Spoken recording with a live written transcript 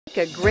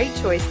A great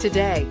choice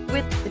today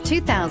with the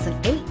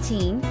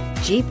 2018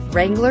 Jeep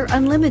Wrangler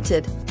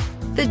Unlimited.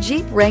 The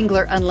Jeep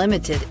Wrangler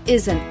Unlimited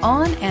is an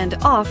on and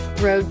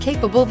off-road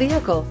capable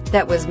vehicle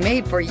that was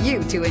made for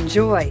you to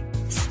enjoy.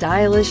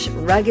 Stylish,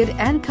 rugged,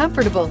 and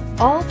comfortable,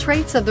 all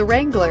traits of the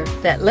Wrangler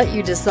that let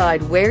you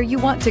decide where you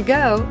want to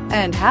go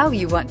and how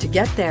you want to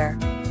get there,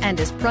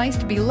 and is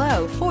priced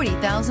below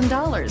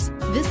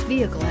 $40,000. This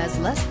vehicle has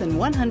less than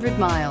 100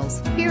 miles.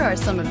 Here are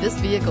some of this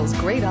vehicle's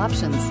great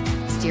options: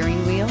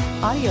 steering wheel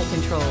audio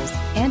controls,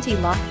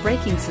 anti-lock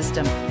braking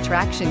system,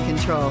 traction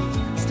control,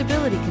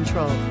 stability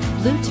control,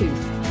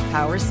 Bluetooth,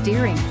 power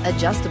steering,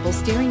 adjustable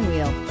steering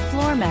wheel,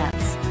 floor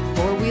mats,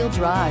 four-wheel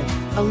drive,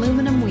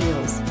 aluminum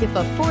wheels. If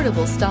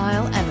affordable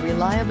style and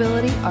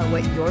reliability are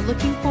what you're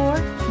looking for,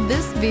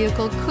 this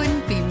vehicle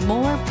couldn't be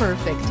more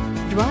perfect.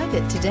 Drive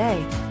it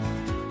today.